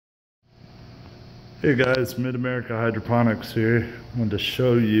Hey guys, Mid-America Hydroponics here. I wanted to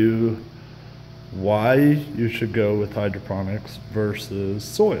show you why you should go with hydroponics versus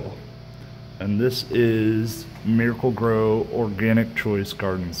soil. And this is Miracle Grow Organic Choice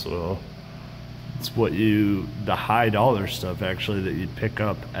Garden Soil. It's the high dollar stuff actually that you'd pick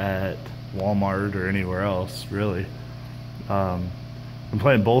up at Walmart or anywhere else, really. I'm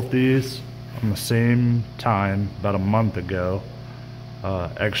planting both these on the same time about a month ago.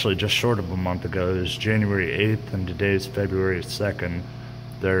 Actually just short of a month ago. It was January 8th and today's February 2nd.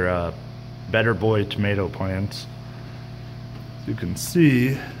 They're Better Boy tomato plants. As you can see,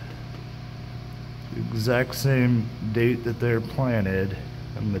 the exact same date that they're planted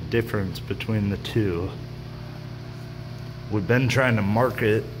and the difference between the two. We've been trying to mark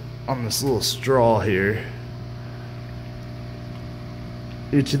it on this little straw here.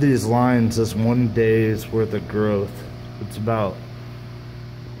 Each of these lines is 1 day's worth of growth.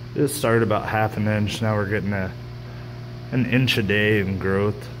 It started about half an inch. Now we're getting an inch a day in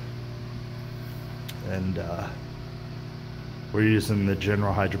growth. And we're using the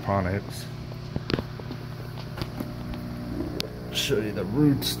general hydroponics. Show you the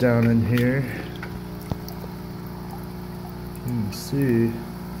roots down in here. You can see,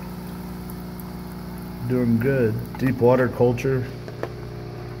 doing good. Deep water culture.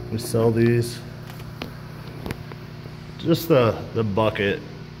 We sell these. Just the bucket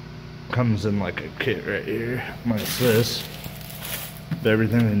comes in like a kit right here, like this.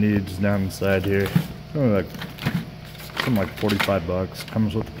 Everything it needs down inside here. Only something like 45 bucks.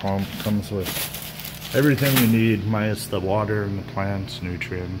 Comes with the pump, comes with everything you need, minus the water and the plants,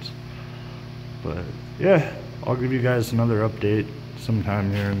 nutrients. But yeah, I'll give you guys another update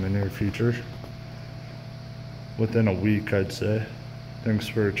sometime here in the near future. Within a week, I'd say. Thanks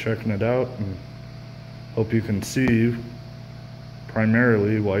for checking it out, and hope you can see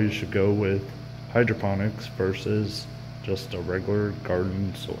primarily why you should go with hydroponics versus just a regular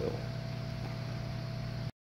garden soil.